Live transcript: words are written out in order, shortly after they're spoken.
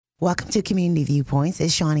Welcome to Community Viewpoints.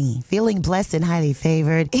 It's Shawnee, feeling blessed and highly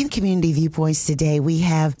favored. In Community Viewpoints today, we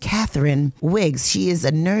have Katherine Wiggs. She is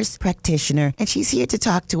a nurse practitioner, and she's here to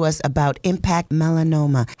talk to us about Impact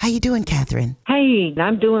Melanoma. How you doing, Katherine? Hey,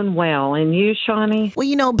 I'm doing well. And you, Shawnee?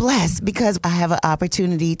 Well, blessed because I have an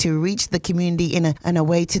opportunity to reach the community in a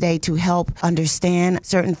way today to help understand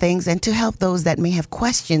certain things and to help those that may have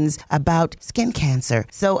questions about skin cancer.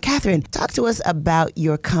 So, Katherine, talk to us about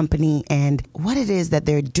your company and what it is that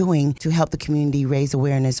they're doing to help the community raise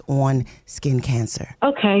awareness on skin cancer.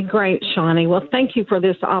 Okay, great, Shawnee. Well, thank you for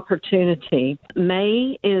this opportunity.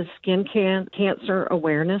 May is Skin Cancer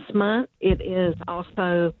Awareness Month. It is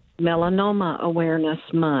also Melanoma Awareness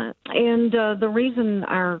Month. And the reason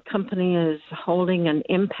our company is holding an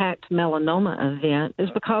Impact Melanoma event is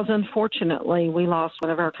because, unfortunately, we lost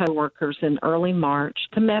one of our coworkers in early March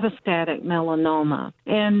to metastatic melanoma.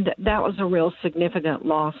 And that was a real significant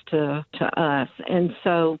loss to us. And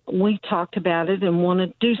so we talked about it and want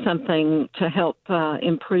to do something to help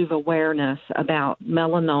improve awareness about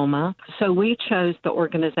melanoma. So we chose the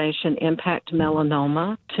organization Impact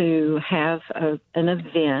Melanoma to have an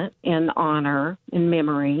event in honor, in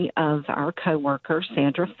memory of our coworker,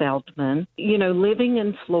 Sandra Feldman. Living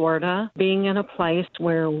in Florida, being in a place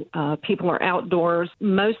where people are outdoors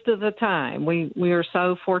most of the time, we are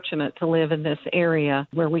so fortunate to live in this area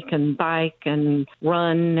where we can bike and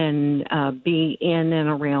run and be in and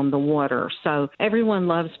around the water. So everyone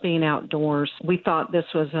loves being outdoors. We thought this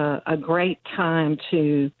was a great time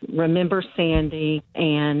to remember Sandy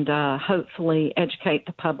and hopefully educate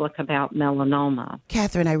the public about melanoma.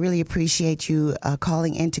 Katherine, I really appreciate you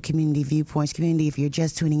calling into Community Viewpoints. Community, if you're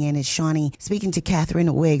just tuning in, it's Shawnee speaking to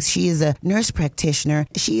Katherine Wiggs. She is a nurse practitioner.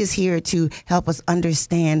 She is here to help us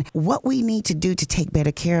understand what we need to do to take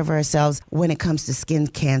better care of ourselves when it comes to skin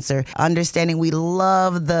cancer. Understanding we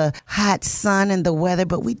love the hot sun and the weather,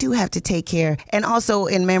 but we do have to take care. And also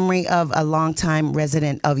in memory of a longtime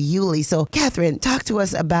resident of Yulee. So, Katherine, talk to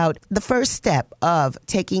us about the first step of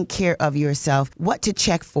taking care of yourself, what to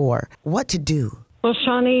check for, what to do. Well,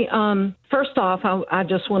 Shawnee, first off, I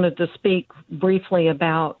just wanted to speak briefly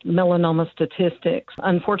about melanoma statistics.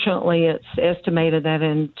 Unfortunately, it's estimated that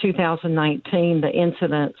in 2019, the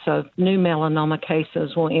incidence of new melanoma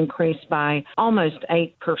cases will increase by almost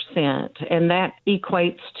 8%, and that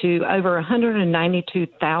equates to over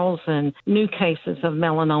 192,000 new cases of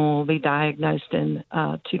melanoma will be diagnosed in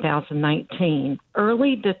 2019.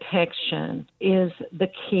 Early detection is the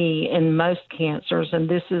key in most cancers, and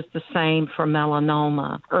this is the same for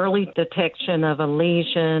melanoma. Early detection of a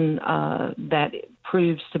lesion that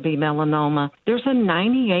proves to be melanoma, there's a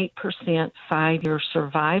 98% 5-year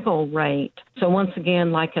survival rate. So once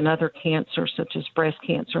again, like in other cancers such as breast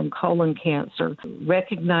cancer and colon cancer,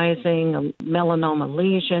 recognizing a melanoma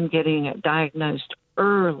lesion, getting it diagnosed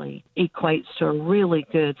early equates to a really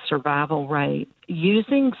good survival rate.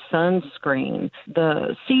 Using sunscreen,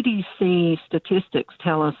 the CDC statistics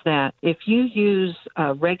tell us that if you use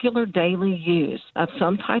regular daily use of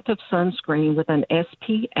some type of sunscreen with an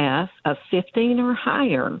SPF of 15 or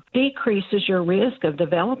higher, decreases your risk of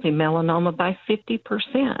developing melanoma by 50%.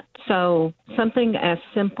 So something as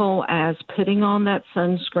simple as putting on that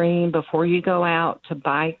sunscreen before you go out to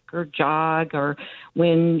bike or jog, or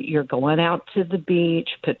when you're going out to the beach,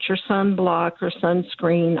 put your sunblock or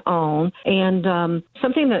sunscreen on. And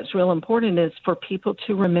something that's real important is for people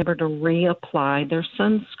to remember to reapply their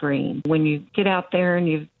sunscreen. When you get out there and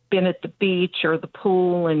you've been at the beach or the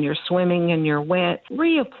pool and you're swimming and you're wet,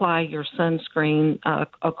 reapply your sunscreen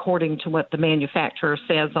according to what the manufacturer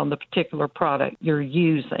says on the particular product you're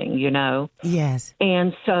using, Yes.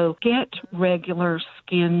 And so get regular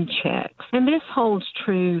skin checks. And this holds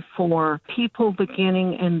true for people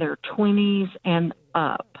beginning in their 20s and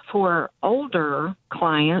up. For older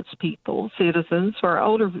clients, people, citizens, for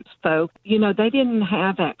older folk, they didn't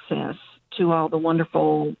have access to all the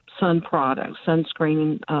wonderful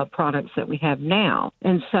sunscreen products that we have now.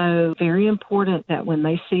 And so very important that when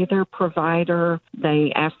they see their provider,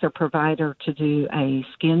 they ask their provider to do a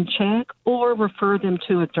skin check or refer them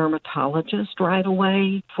to a dermatologist right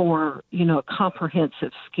away for, a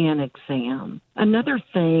comprehensive skin exam. Another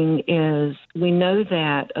thing is we know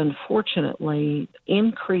that, unfortunately,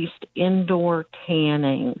 increased indoor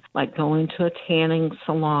tanning, like going to a tanning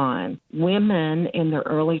salon, women in their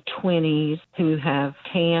early 20s who have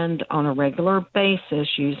tanned on a regular basis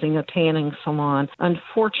using a tanning salon,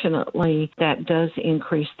 unfortunately, that does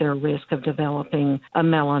increase their risk of developing a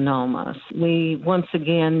melanoma. We, once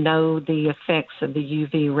again, know the effects of the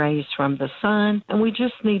UV rays from the sun, and we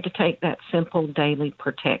just need to take that simple daily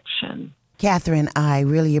protection. Katherine, I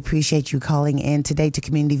really appreciate you calling in today to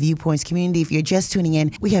Community Viewpoints. Community, if you're just tuning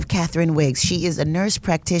in, we have Katherine Wiggs. She is a nurse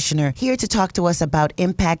practitioner here to talk to us about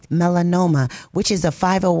Impact Melanoma, which is a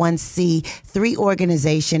 501c3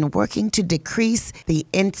 organization working to decrease the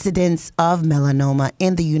incidence of melanoma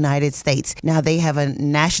in the United States. Now, they have a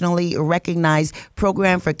nationally recognized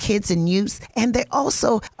program for kids and youth, and they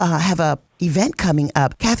also have a event coming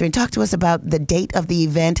up. Katherine, talk to us about the date of the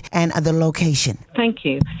event and the location. Thank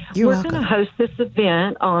you. You're We're welcome. going to host this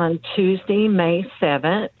event on Tuesday, May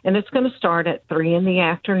 7th, and it's going to start at 3 in the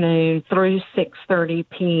afternoon through 6:30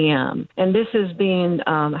 p.m. And this is being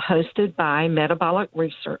hosted by Metabolic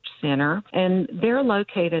Research Center, and they're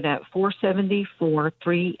located at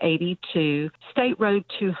 474-382 State Road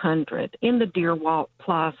 200 in the Deer Walk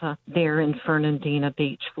Plaza there in Fernandina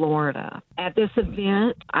Beach, Florida. At this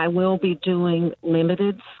event, I will be doing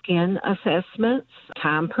limited skin assessments,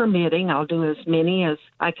 time permitting. I'll do as many as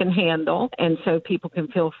I can handle, and so people can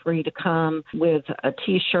feel free to come with a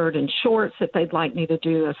T-shirt and shorts if they'd like me to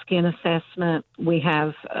do a skin assessment. We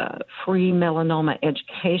have free melanoma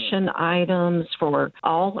education items for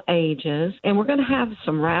all ages, and we're going to have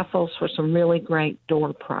some raffles for some really great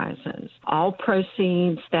door prizes. All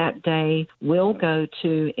proceeds that day will go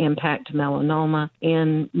to Impact Melanoma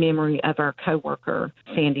in memory of our coworker,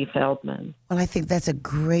 Sandra Feldman. Well, I think that's a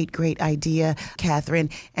great, great idea,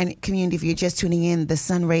 Katherine. And community, if you're just tuning in, the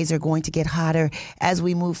sun rays are going to get hotter as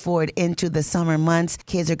we move forward into the summer months.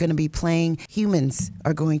 Kids are going to be playing. Humans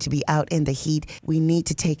are going to be out in the heat. We need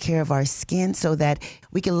to take care of our skin so that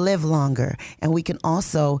we can live longer and we can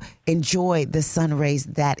also enjoy the sun rays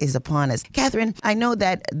that is upon us. Katherine, I know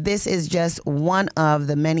that this is just one of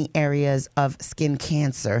the many areas of skin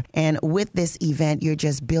cancer. And with this event, you're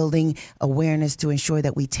just building awareness to ensure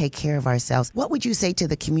that we take care of ourselves. What would you say to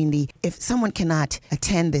the community if someone cannot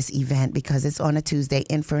attend this event because it's on a Tuesday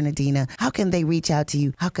in Fernandina? How can they reach out to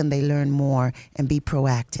you? How can they learn more and be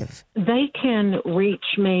proactive? They can reach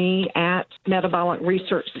me at Metabolic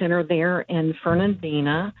Research Center there in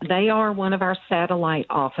Fernandina. They are one of our satellite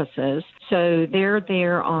offices, so they're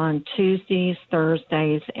there on Tuesdays,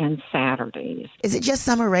 Thursdays, and Saturdays. Is it just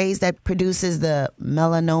summer rays that produces the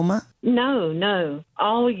melanoma? No,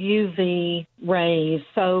 all UV rays.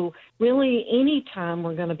 So really, anytime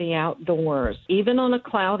we're going to be outdoors, even on a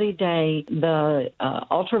cloudy day, the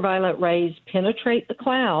ultraviolet rays penetrate the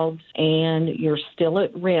clouds and you're still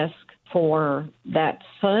at risk for that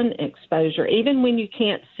sun exposure, even when you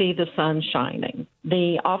can't see the sun shining.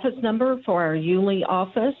 The office number for our Yulee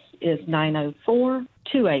office is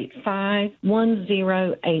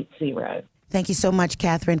 904-285-1080. Thank you so much,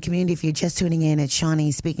 Katherine. Community, if you're just tuning in, it's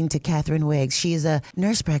Shawnee speaking to Katherine Wiggs. She is a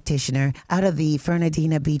nurse practitioner out of the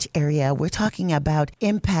Fernandina Beach area. We're talking about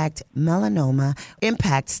Impact Melanoma.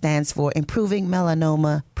 Impact stands for Improving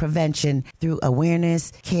Melanoma Prevention through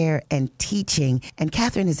Awareness, Care, and Teaching. And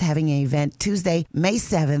Katherine is having an event Tuesday, May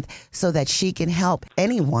 7th, so that she can help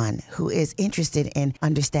anyone who is interested in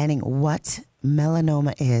understanding what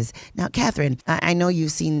melanoma is. Now, Katherine, I know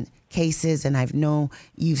you've seen cases, and I know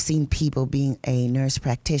you've seen people being a nurse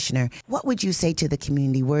practitioner. What would you say to the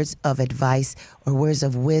community, words of advice or words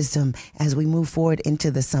of wisdom as we move forward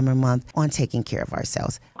into the summer month on taking care of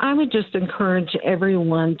ourselves? I would just encourage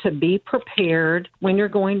everyone to be prepared when you're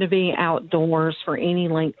going to be outdoors for any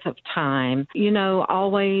length of time. You know,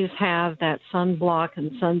 always have that sunblock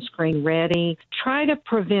and sunscreen ready. Try to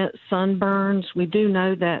prevent sunburns. We do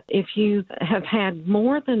know that if you have had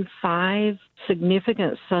more than 5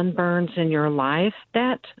 significant sunburns in your life,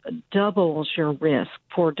 that doubles your risk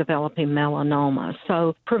for developing melanoma.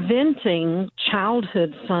 So preventing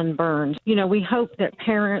childhood sunburns, you know, we hope that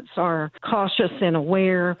parents are cautious and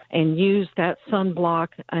aware and use that sunblock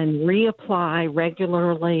and reapply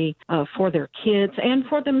regularly for their kids and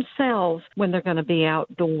for themselves when they're going to be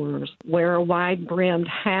outdoors. Wear a wide-brimmed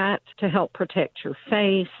hat to help protect your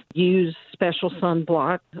face. Use special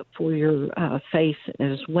sunblock for your face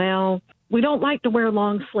as well. We don't like to wear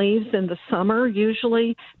long sleeves in the summer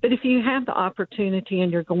usually, but if you have the opportunity and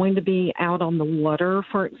you're going to be out on the water,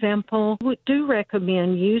 for example, we do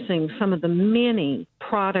recommend using some of the many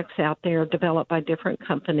products out there developed by different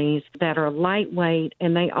companies that are lightweight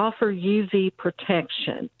and they offer UV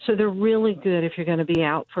protection. So they're really good if you're going to be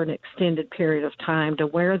out for an extended period of time to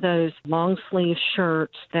wear those long sleeve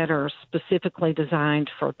shirts that are specifically designed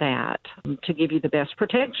for that to give you the best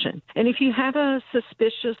protection. And if you have a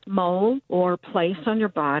suspicious mole or place on your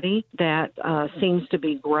body that seems to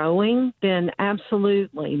be growing, then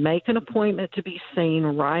absolutely make an appointment to be seen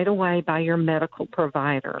right away by your medical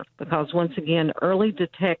provider, because once again, early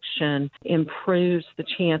detection improves the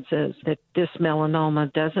chances that this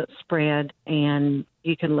melanoma doesn't spread and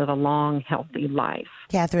you can live a long, healthy life.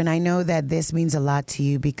 Katherine, I know that this means a lot to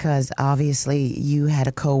you because obviously you had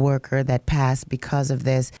a coworker that passed because of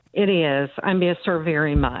this. It is. I miss her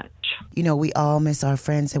very much. You know, we all miss our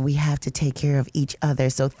friends and we have to take care of each other.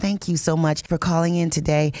 So thank you so much for calling in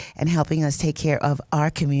today and helping us take care of our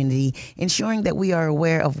community, ensuring that we are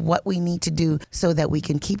aware of what we need to do so that we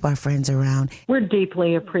can keep our friends around. We're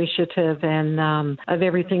deeply appreciative of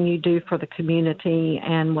everything you do for the community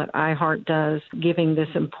and what iHeart does, giving this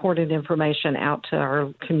important information out to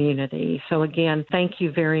our community. So again, thank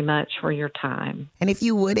you very much for your time. And if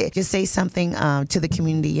you would, just say something to the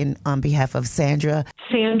community on behalf of Sandra.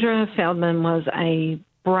 Sandra Feldman was a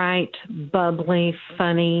bright, bubbly,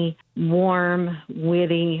 funny, warm,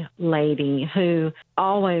 witty lady who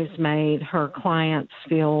always made her clients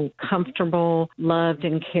feel comfortable, loved,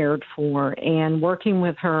 and cared for. And working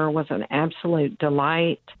with her was an absolute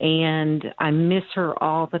delight, and I miss her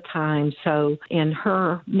all the time. So in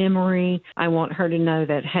her memory, I want her to know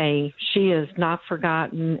that, hey, she is not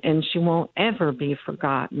forgotten, and she won't ever be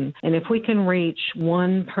forgotten. And if we can reach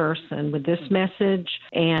one person with this message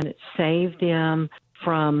and save them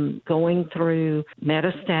from going through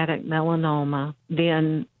metastatic melanoma,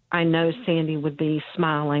 then I know Sandy would be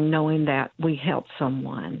smiling knowing that we helped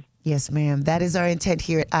someone. Yes, ma'am. That is our intent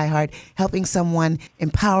here at iHeart, helping someone,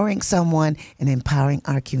 empowering someone, and empowering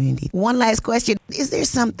our community. One last question. Is there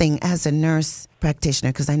something as a nurse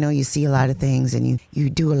practitioner, because I know you see a lot of things and you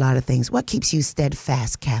do a lot of things, what keeps you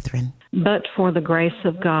steadfast, Katherine? But for the grace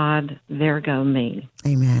of God, there go me.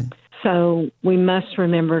 Amen. So we must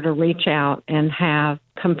remember to reach out and have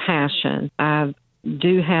compassion. I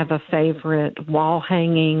do have a favorite wall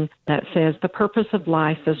hanging that says, the purpose of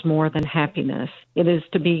life is more than happiness. It is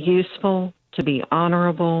to be useful, to be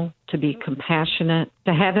honorable, to be compassionate,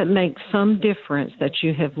 to have it make some difference that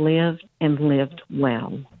you have lived and lived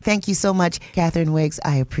well. Thank you so much, Katherine Wiggs.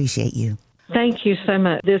 I appreciate you. Thank you so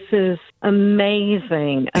much. This is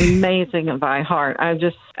amazing of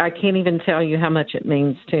iHeart. I can't even tell you how much it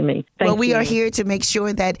means to me. Thank you. Well, we are here to make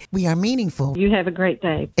sure that we are meaningful. You have a great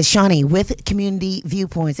day. It's Shawnee with Community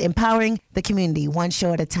Viewpoints, empowering the community one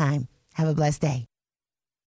show at a time. Have a blessed day.